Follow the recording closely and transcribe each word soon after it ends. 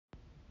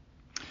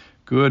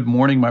Good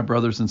morning, my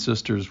brothers and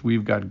sisters.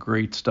 We've got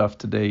great stuff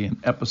today in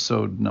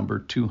episode number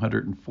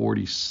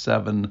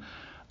 247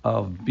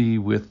 of Be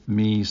With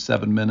Me,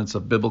 7 Minutes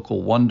of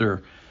Biblical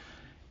Wonder.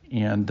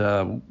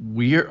 And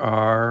we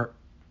are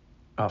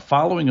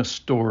following a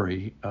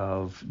story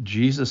of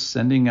Jesus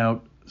sending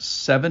out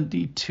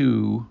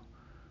 72,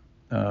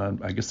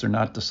 I guess they're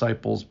not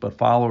disciples, but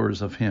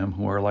followers of him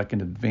who are like an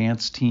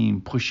advanced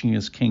team pushing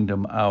his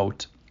kingdom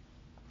out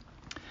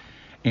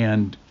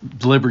and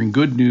delivering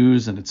good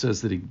news. And it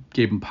says that he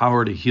gave them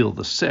power to heal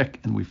the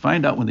sick. And we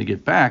find out when they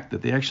get back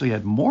that they actually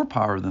had more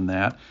power than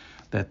that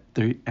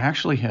they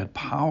actually had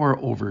power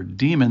over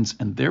demons,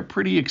 and they're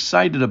pretty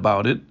excited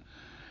about it,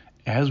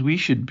 as we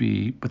should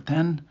be. But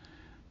then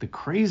the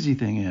crazy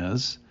thing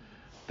is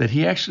that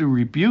he actually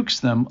rebukes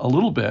them a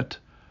little bit,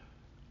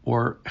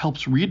 or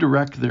helps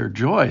redirect their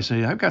joy,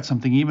 say, I've got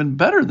something even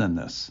better than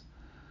this.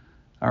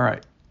 All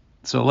right.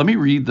 So let me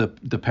read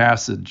the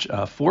passage,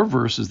 4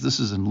 verses. This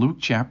is in Luke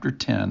chapter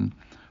 10,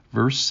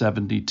 verse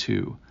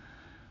 72.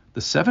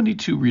 The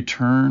 72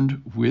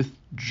 returned with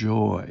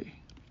joy,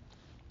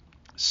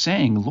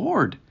 saying,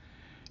 Lord,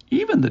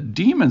 even the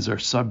demons are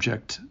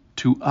subject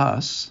to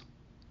us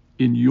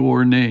in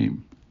your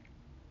name.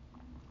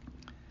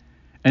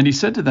 And he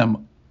said to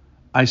them,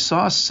 I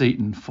saw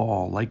Satan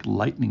fall like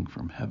lightning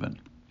from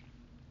heaven.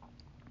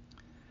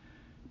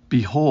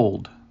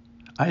 Behold,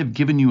 I have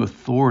given you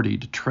authority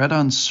to tread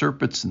on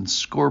serpents and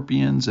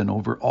scorpions and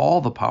over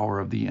all the power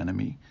of the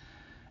enemy,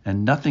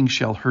 and nothing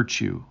shall hurt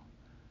you.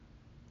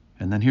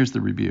 And then here's the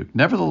rebuke.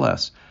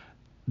 Nevertheless,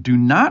 do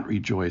not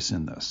rejoice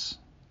in this,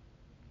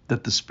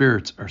 that the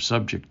spirits are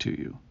subject to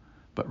you,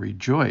 but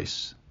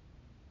rejoice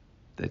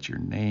that your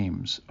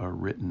names are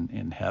written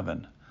in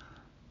heaven.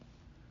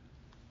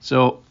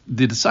 So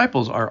the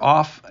disciples are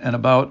off and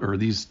about, or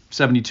these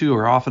 72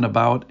 are off and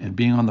about and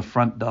being on the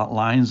front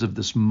lines of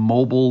this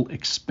mobile,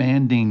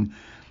 expanding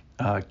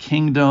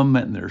kingdom,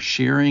 and they're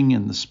sharing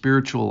in the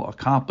spiritual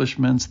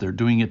accomplishments. They're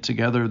doing it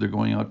together. They're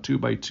going out 2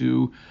 by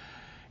 2,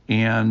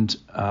 and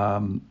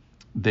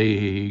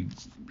they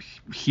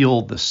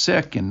heal the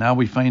sick. And now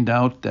we find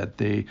out that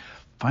they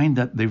find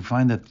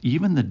that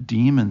even the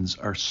demons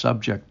are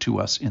subject to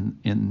us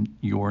in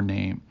your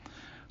name.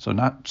 So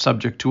not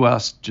subject to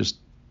us just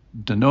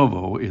de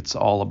novo, it's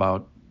all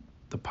about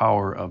the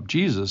power of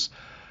Jesus.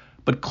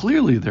 But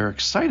clearly they're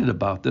excited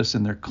about this,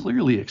 and they're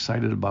clearly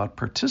excited about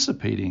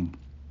participating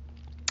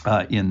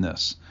in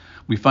this.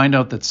 We find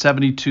out that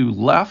 72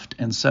 left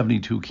and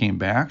 72 came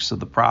back, so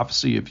the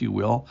prophecy, if you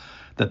will,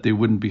 that they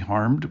wouldn't be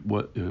harmed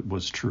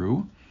was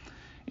true.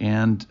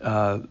 And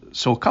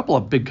so a couple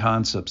of big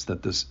concepts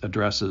that this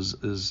addresses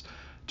is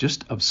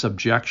just of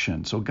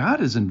subjection. So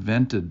God has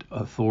invented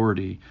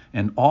authority,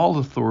 and all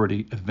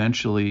authority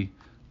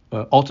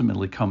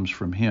ultimately comes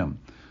from him.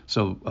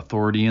 So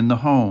authority in the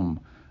home,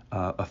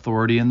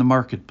 authority in the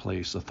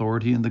marketplace,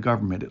 authority in the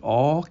government, it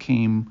all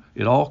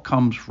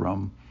comes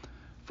from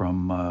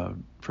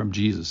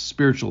Jesus,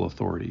 spiritual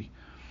authority.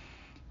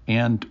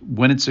 And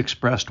when it's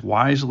expressed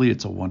wisely,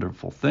 it's a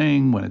wonderful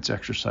thing. When it's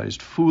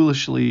exercised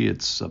foolishly,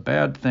 it's a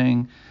bad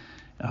thing.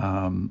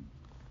 And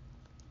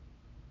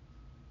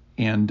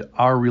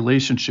our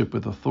relationship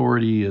with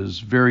authority is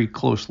very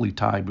closely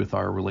tied with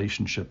our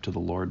relationship to the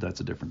Lord.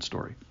 That's a different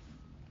story.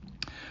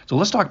 So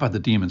let's talk about the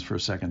demons for a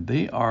second.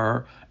 They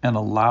are an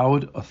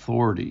allowed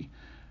authority.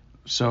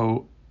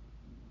 So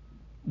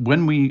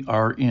when we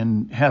are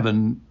in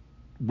heaven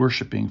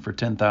worshiping for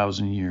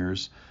 10,000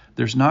 years,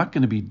 there's not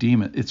going to be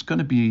demons. It's going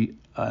to be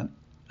an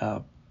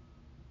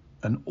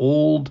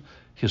old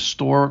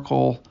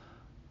historical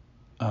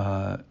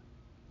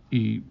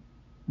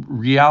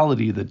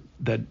reality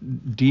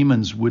that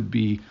demons would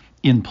be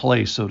in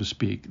place, so to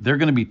speak. They're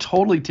going to be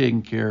totally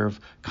taken care of,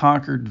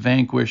 conquered,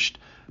 vanquished,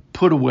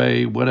 put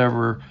away,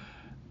 whatever,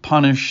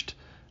 punished.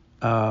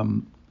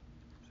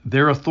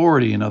 Their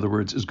authority, in other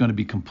words, is going to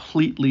be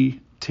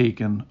completely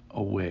taken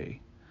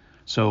away.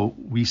 So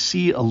we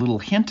see a little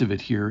hint of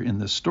it here in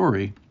this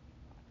story,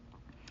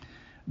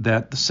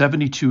 that the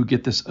 72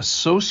 get this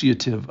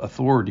associative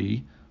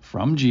authority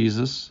from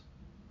Jesus.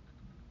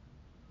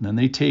 And then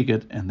they take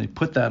it and they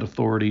put that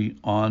authority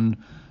on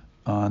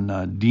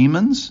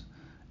demons.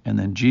 And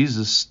then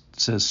Jesus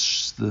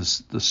says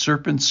the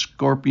serpents,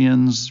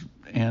 scorpions,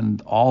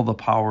 and all the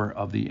power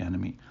of the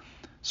enemy.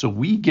 So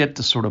we get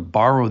to sort of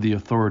borrow the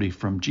authority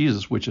from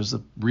Jesus, which is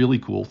a really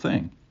cool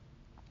thing.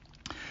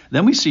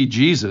 Then we see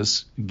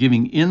Jesus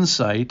giving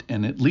insight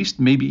and at least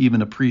maybe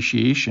even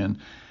appreciation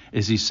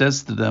as he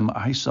says to them,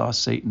 I saw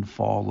Satan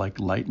fall like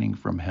lightning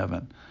from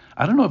heaven.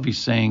 I don't know if he's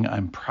saying,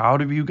 I'm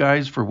proud of you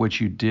guys for what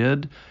you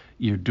did.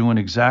 You're doing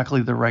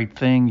exactly the right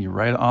thing. You're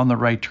right on the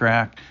right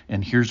track.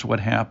 And here's what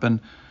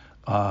happened.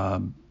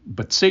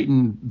 But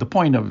Satan, the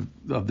point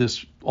of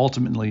this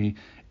ultimately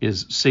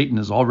is Satan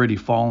has already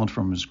fallen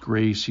from his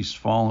grace. He's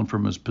fallen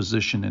from his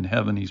position in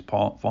heaven. He's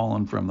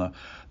fallen from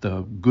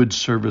the good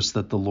service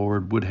that the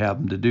Lord would have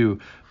him to do.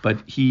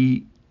 But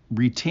he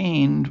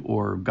retained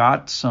or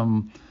got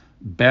some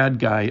bad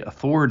guy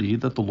authority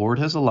that the Lord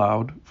has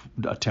allowed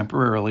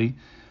temporarily,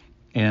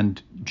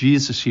 And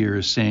Jesus here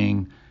is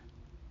saying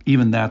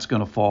even that's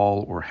going to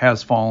fall, or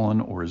has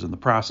fallen, or is in the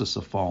process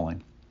of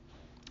falling.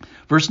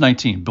 Verse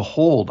 19,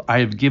 behold, I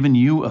have given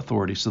you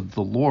authority. So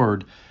the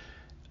Lord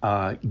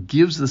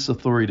gives this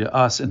authority to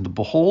us. And the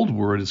behold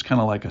word is kind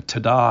of like a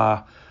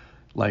ta-da,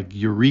 like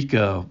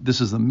eureka,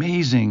 this is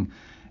amazing.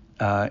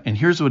 And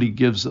here's what he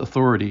gives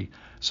authority.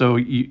 So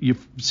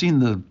you've seen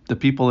the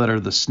people that are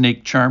the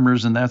snake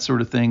charmers and that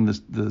sort of thing,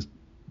 the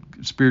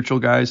spiritual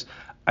guys.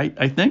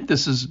 I think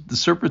this is, the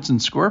serpents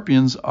and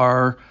scorpions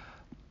are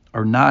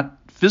not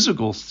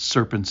physical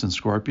serpents and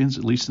scorpions,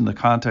 at least in the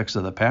context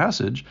of the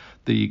passage.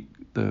 The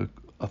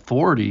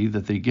authority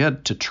that they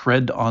get to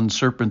tread on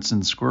serpents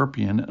and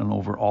scorpion and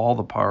over all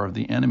the power of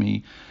the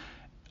enemy.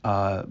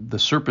 The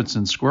serpents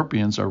and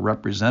scorpions are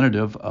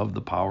representative of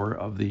the power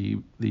of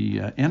the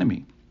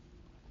enemy.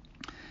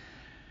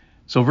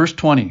 So verse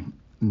 20,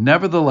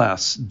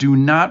 nevertheless, do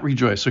not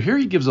rejoice. So here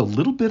he gives a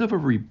little bit of a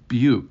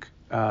rebuke.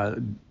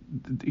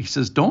 He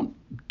says, don't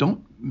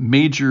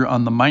major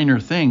on the minor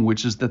thing,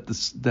 which is that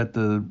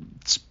the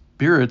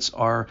spirits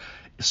are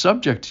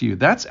subject to you.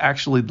 That's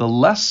actually the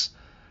less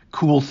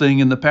cool thing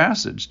in the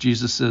passage.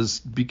 Jesus says,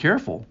 be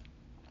careful.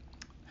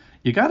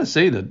 You got to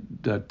say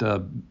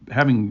that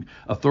having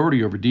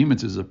authority over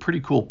demons is a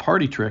pretty cool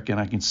party trick, and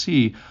I can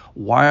see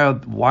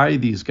why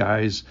these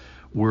guys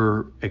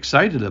were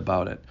excited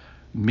about it.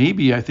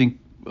 Maybe I think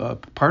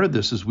part of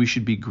this is we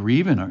should be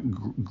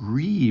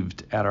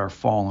grieved at our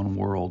fallen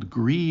world,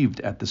 grieved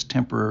at this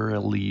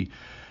temporarily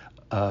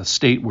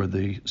state where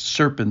the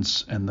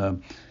serpents and the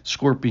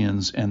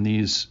scorpions and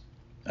these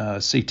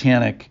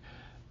satanic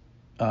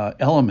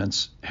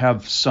elements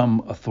have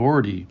some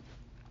authority.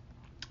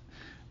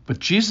 But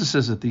Jesus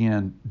says at the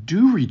end,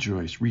 do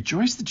rejoice.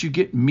 Rejoice that you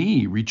get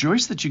me.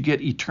 Rejoice that you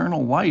get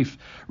eternal life.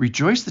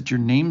 Rejoice that your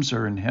names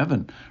are in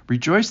heaven.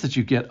 Rejoice that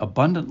you get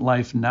abundant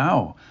life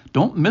now.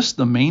 Don't miss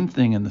the main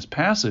thing in this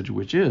passage,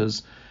 which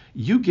is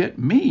you get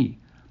me.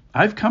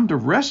 I've come to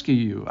rescue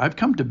you. I've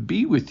come to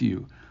be with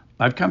you.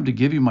 I've come to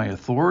give you my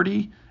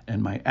authority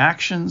and my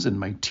actions and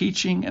my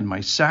teaching and my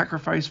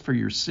sacrifice for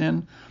your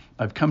sin.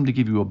 I've come to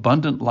give you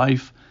abundant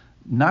life,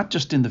 not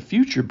just in the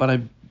future, but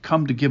I've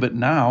come to give it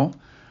now.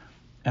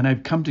 And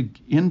I've come to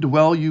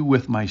indwell you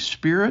with my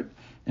spirit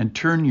and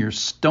turn your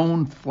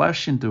stone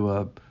flesh into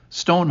a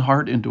stone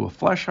heart into a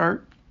flesh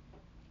heart.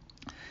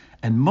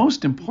 And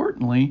most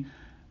importantly,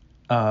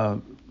 at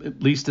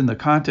least in the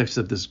context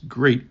of this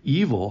great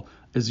evil,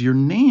 is your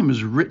name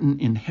is written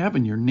in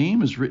heaven. Your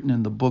name is written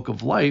in the book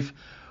of life,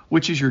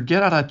 which is your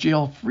get out of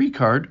jail free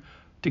card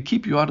to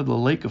keep you out of the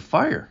lake of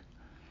fire.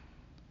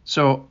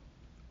 So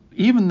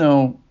even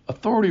though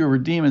authority over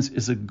demons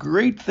is a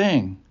great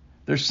thing,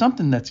 there's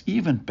something that's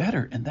even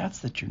better, and that's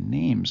that your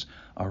names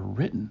are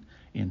written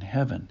in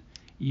heaven.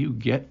 You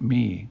get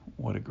me.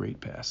 What a great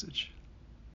passage.